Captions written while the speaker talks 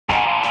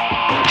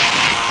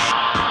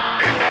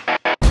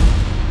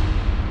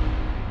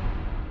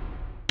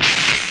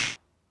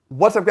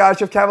What's up, guys?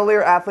 Jeff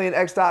Cavaliere,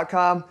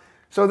 AthleanX.com.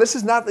 So this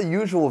is not the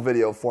usual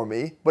video for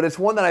me, but it's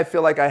one that I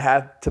feel like I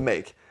had to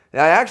make. And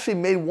I actually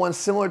made one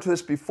similar to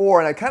this before,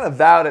 and I kind of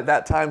vowed at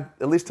that time,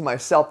 at least to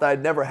myself, that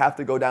I'd never have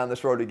to go down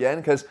this road again,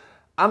 because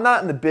I'm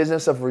not in the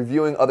business of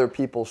reviewing other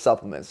people's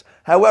supplements.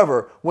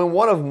 However, when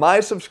one of my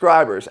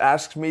subscribers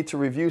asks me to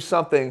review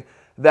something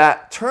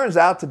that turns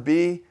out to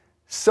be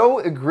so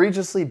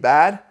egregiously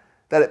bad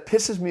that it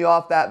pisses me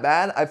off that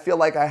bad, I feel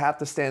like I have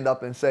to stand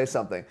up and say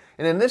something.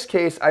 And in this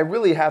case, I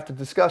really have to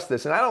discuss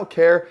this. And I don't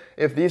care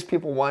if these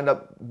people wind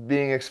up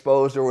being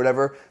exposed or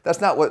whatever.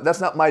 That's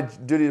not my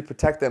duty to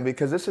protect them,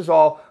 because this is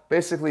all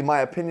basically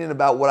my opinion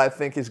about what I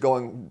think is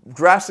going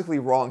drastically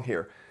wrong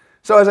here.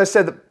 So as I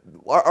said,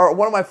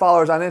 one of my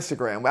followers on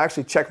Instagram, we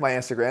actually check my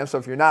Instagram, so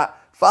if you're not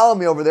following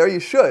me over there, you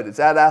should. It's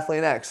at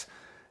AthleanX.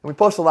 And we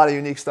post a lot of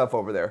unique stuff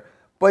over there.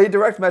 But he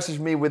direct messaged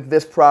me with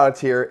this product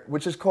here,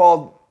 which is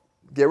called,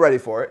 get ready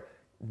for it,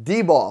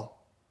 D-Ball,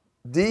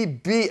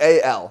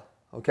 D-B-A-L,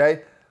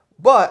 okay?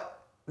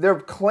 But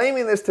they're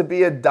claiming this to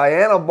be a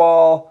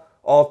Dianabol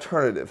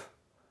alternative.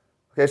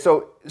 Okay,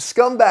 so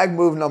scumbag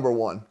move number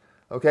one,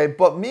 okay?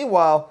 But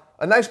meanwhile,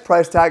 a nice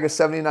price tag is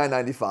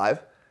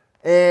 $79.95,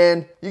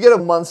 and you get a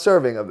month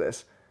serving of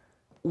this.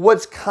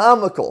 What's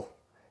comical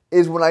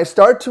is when I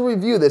start to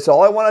review this,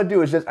 all I want to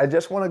do is I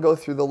just want to go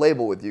through the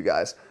label with you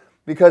guys,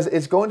 because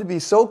it's going to be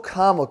so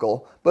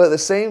comical, but at the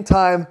same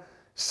time,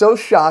 so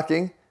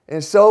shocking,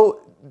 and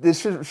so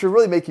this should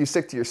really make you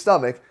sick to your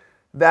stomach,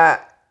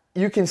 that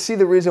you can see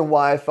the reason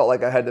why I felt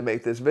like I had to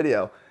make this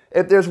video.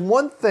 If there's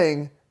one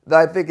thing that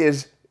I think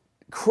is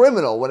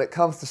criminal when it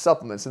comes to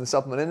supplements in the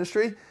supplement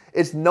industry,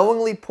 it's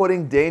knowingly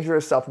putting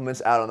dangerous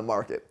supplements out on the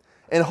market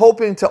and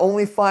hoping to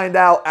only find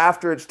out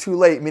after it's too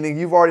late, meaning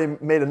you've already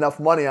made enough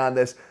money on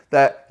this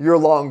that you're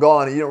long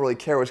gone and you don't really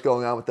care what's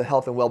going on with the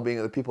health and well-being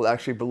of the people that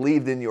actually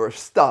believed in your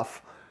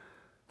stuff.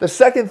 The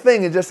second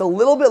thing is just a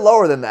little bit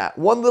lower than that,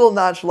 one little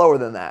notch lower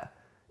than that,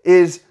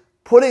 is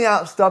putting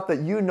out stuff that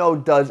you know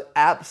does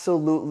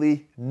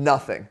absolutely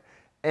nothing.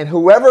 And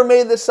whoever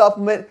made this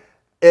supplement,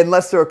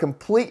 unless they're a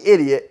complete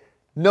idiot,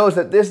 knows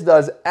that this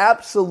does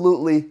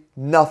absolutely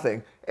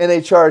nothing. And they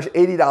charge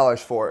 $80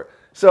 for it.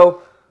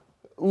 So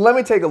let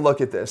me take a look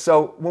at this.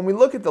 So when we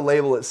look at the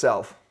label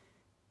itself,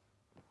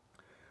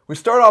 we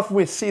start off,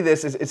 we see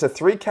this, it's a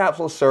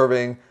 3-capsule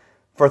serving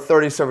for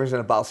 30 servings in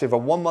a bottle. So you have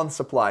a 1-month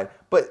supply.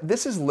 But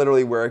this is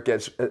literally where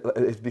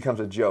it becomes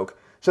a joke.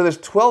 So there's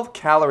 12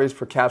 calories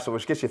per capsule,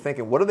 which gets you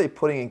thinking, what are they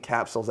putting in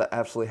capsules that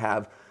actually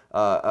have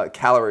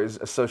calories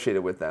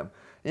associated with them?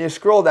 And you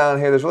scroll down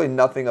here, there's really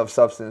nothing of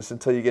substance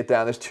until you get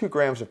down. There's 2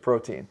 grams of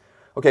protein.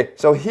 Okay,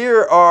 so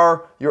here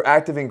are your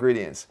active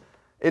ingredients.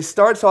 It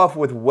starts off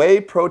with whey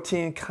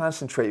protein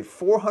concentrate,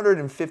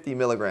 450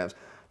 milligrams.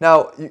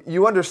 Now,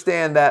 you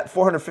understand that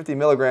 450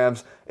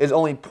 milligrams is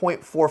only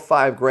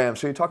 0.45 grams,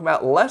 so you're talking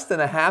about less than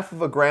a half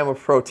of a gram of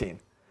protein.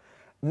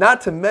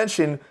 Not to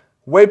mention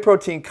whey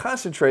protein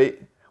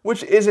concentrate,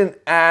 which isn't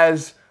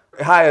as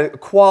high a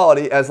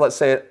quality as, let's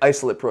say, an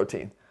isolate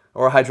protein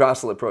or a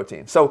hydroxylate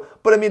protein. So,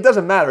 but I mean, it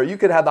doesn't matter. You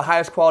could have the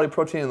highest quality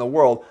protein in the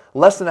world.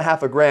 Less than a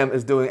half a gram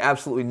is doing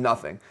absolutely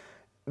nothing.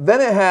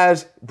 Then it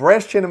has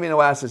branched chain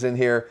amino acids in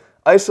here,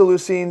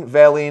 isoleucine,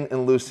 valine,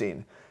 and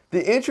leucine.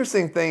 The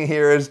interesting thing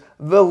here is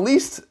the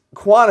least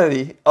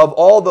quantity of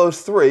all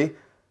those 3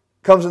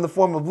 comes in the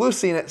form of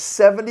leucine at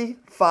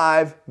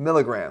 75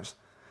 milligrams.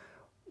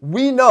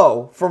 We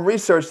know from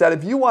research that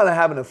if you want to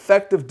have an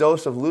effective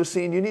dose of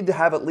leucine, you need to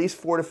have at least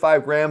 4 to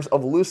 5 grams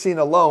of leucine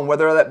alone,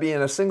 whether that be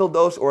in a single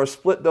dose or a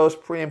split dose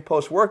pre and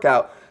post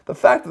workout. The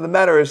fact of the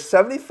matter is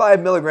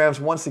 75 milligrams,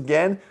 once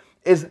again,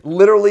 is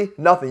literally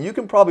nothing. You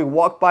can probably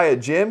walk by a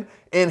gym,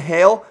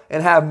 inhale,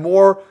 and have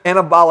more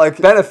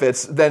anabolic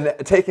benefits than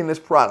taking this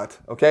product,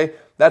 okay?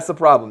 That's the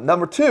problem.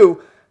 Number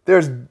 2,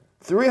 there's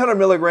 300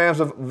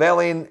 milligrams of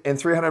valine and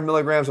 300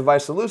 milligrams of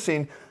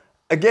isoleucine.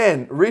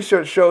 Again,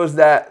 research shows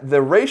that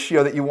the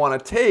ratio that you want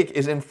to take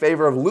is in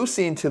favor of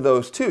leucine to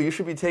those 2. You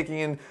should be taking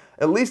in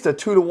at least a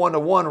 2 to 1 to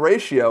 1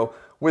 ratio,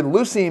 with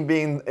leucine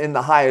being in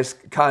the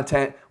highest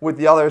content, with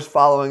the others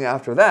following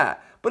after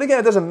that. But again,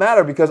 it doesn't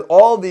matter, because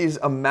all these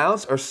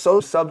amounts are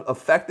so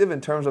sub-effective in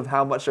terms of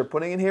how much they're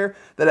putting in here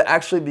that it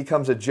actually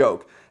becomes a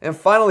joke. And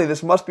finally,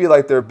 this must be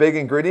like their big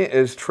ingredient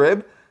is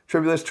Tribulus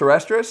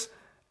terrestris.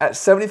 At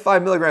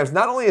 75 milligrams,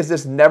 not only has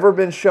this never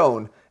been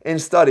shown in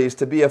studies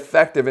to be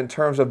effective in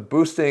terms of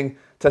boosting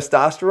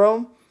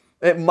testosterone,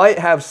 it might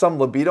have some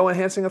libido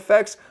enhancing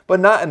effects, but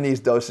not in these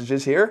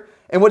dosages here.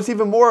 And what's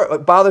even more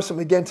bothersome,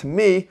 again, to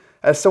me,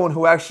 as someone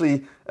who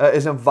actually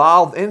is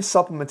involved in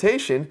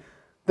supplementation,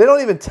 they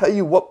don't even tell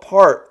you what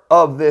part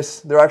of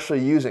this they're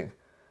actually using,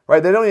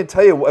 right? They don't even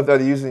tell you whether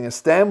they're using a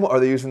stem or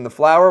they're using the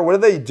flower. What are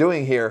they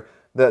doing here?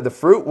 The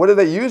fruit? What are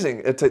they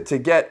using to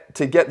get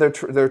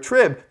their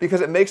trib?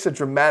 Because it makes a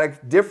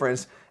dramatic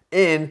difference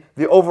in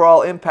the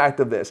overall impact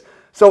of this.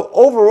 So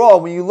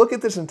overall, when you look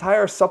at this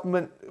entire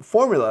supplement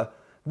formula,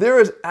 there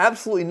is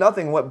absolutely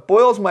nothing. What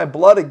boils my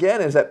blood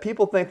again is that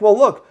people think, well,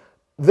 look,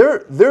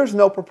 there's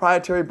no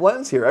proprietary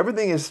blends here.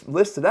 Everything is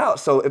listed out,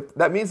 so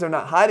that means they're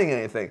not hiding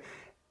anything.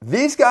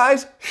 These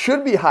guys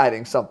should be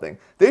hiding something.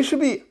 They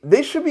should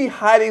be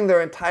hiding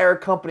their entire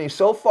company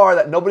so far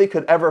that nobody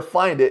could ever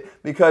find it,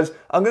 because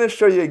I'm going to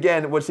show you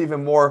again what's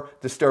even more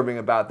disturbing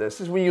about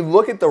this is when you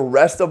look at the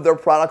rest of their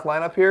product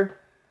lineup here,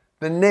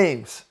 the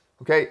names,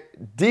 okay?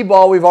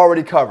 D-Bol we've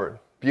already covered,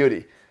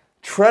 beauty.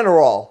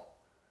 Trenorol,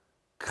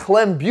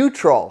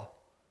 Clenbuterol,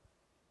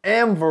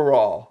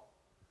 Amvarol,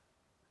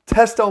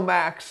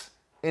 Testomax,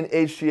 and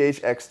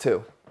HGH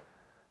X2.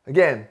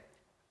 Again,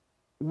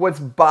 what's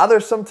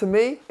bothersome to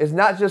me is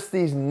not just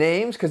these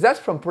names, because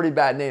that's some pretty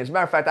bad names. As a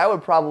matter of fact, I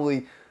would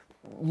probably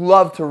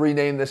love to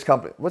rename this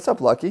company. What's up,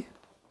 Lucky?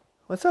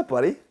 What's up,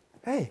 buddy?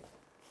 Hey,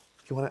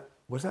 you want to,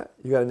 what's that?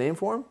 You got a name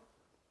for him?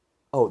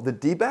 Oh, the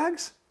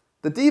D-Bags?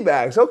 The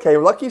D-Bags, okay.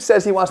 Lucky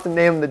says he wants to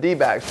name them the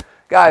D-Bags.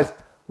 Guys,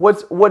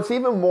 what's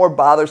even more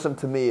bothersome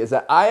to me is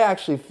that I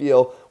actually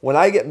feel when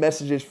I get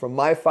messages from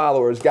my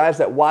followers, guys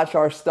that watch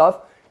our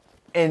stuff,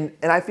 and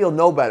I feel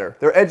no better.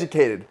 They're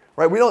educated.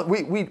 Right?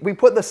 We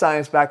put the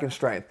science back in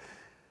strength.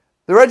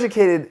 They're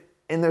educated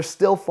and they're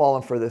still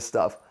falling for this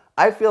stuff.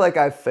 I feel like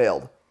I've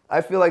failed.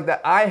 I feel like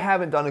that I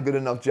haven't done a good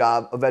enough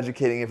job of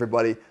educating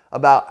everybody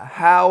about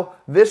how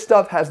this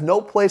stuff has no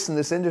place in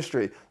this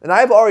industry. And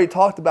I've already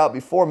talked about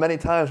before many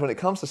times when it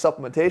comes to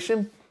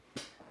supplementation,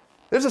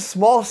 there's a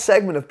small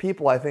segment of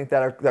people I think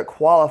that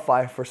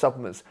qualify for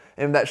supplements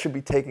and that should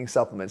be taking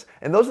supplements.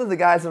 And those are the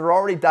guys that are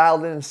already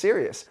dialed in and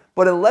serious.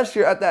 But unless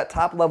you're at that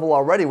top level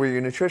already where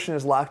your nutrition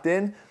is locked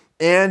in,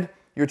 and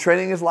your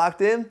training is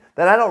locked in,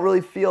 then I don't really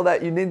feel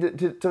that you need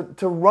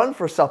to run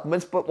for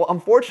supplements. But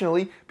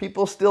unfortunately,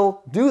 people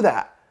still do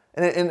that.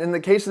 And in the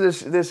case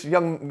of this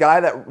young guy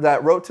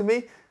that wrote to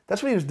me,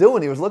 that's what he was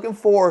doing. He was looking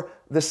for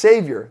the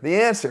savior, the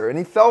answer, and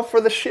he fell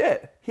for the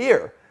shit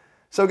here.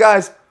 So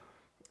guys,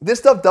 this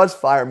stuff does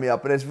fire me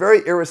up, and it's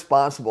very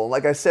irresponsible. And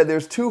like I said,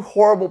 there's two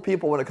horrible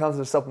people when it comes to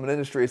the supplement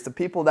industry. It's the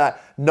people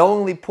that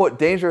knowingly put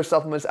dangerous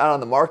supplements out on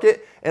the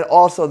market, and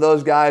also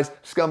those guys,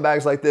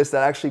 scumbags like this,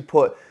 that actually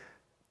put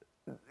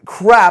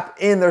crap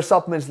in their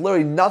supplements,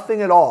 literally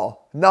nothing at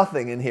all,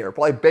 nothing in here,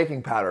 probably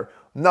baking powder,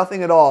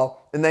 nothing at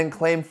all, and then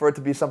claim for it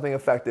to be something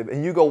effective,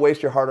 and you go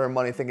waste your hard-earned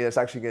money thinking it's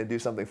actually going to do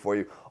something for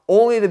you,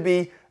 only to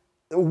be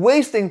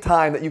wasting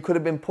time that you could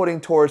have been putting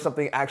towards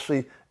something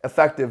actually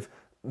effective,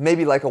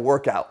 maybe like a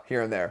workout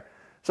here and there.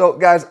 So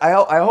guys, I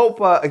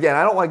hope, again,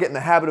 I don't want to get in the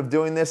habit of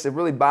doing this. It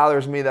really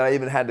bothers me that I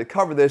even had to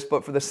cover this,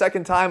 but for the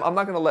second time, I'm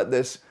not going to let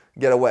this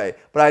get away.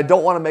 But I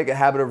don't want to make a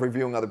habit of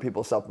reviewing other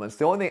people's supplements.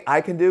 The only thing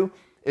I can do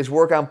is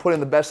work on putting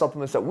the best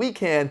supplements that we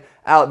can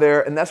out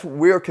there, and that's what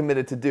we're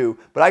committed to do.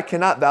 But I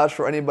cannot vouch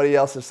for anybody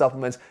else's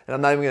supplements, and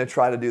I'm not even going to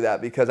try to do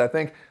that because I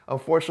think,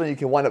 unfortunately, you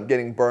can wind up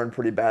getting burned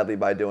pretty badly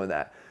by doing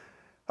that.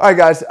 All right,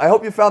 guys, I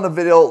hope you found the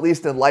video at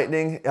least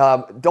enlightening.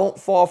 Don't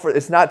fall for it.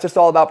 It's not just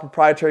all about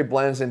proprietary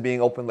blends and being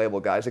open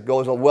label, guys. It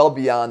goes well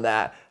beyond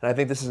that, and I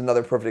think this is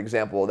another perfect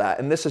example of that.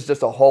 And this is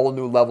just a whole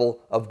new level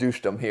of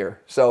douchedom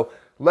here. So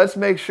let's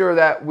make sure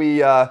that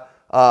we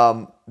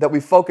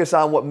focus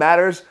on what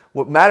matters.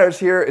 What matters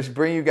here is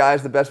bring you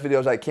guys the best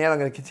videos I can. I'm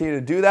going to continue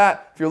to do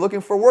that. If you're looking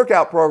for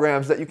workout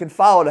programs that you can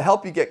follow to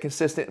help you get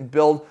consistent and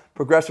build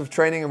progressive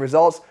training and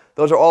results,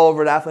 those are all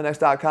over at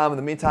athleanx.com. In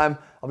the meantime,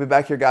 I'll be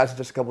back here, guys, in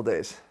just a couple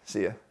days.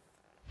 See ya.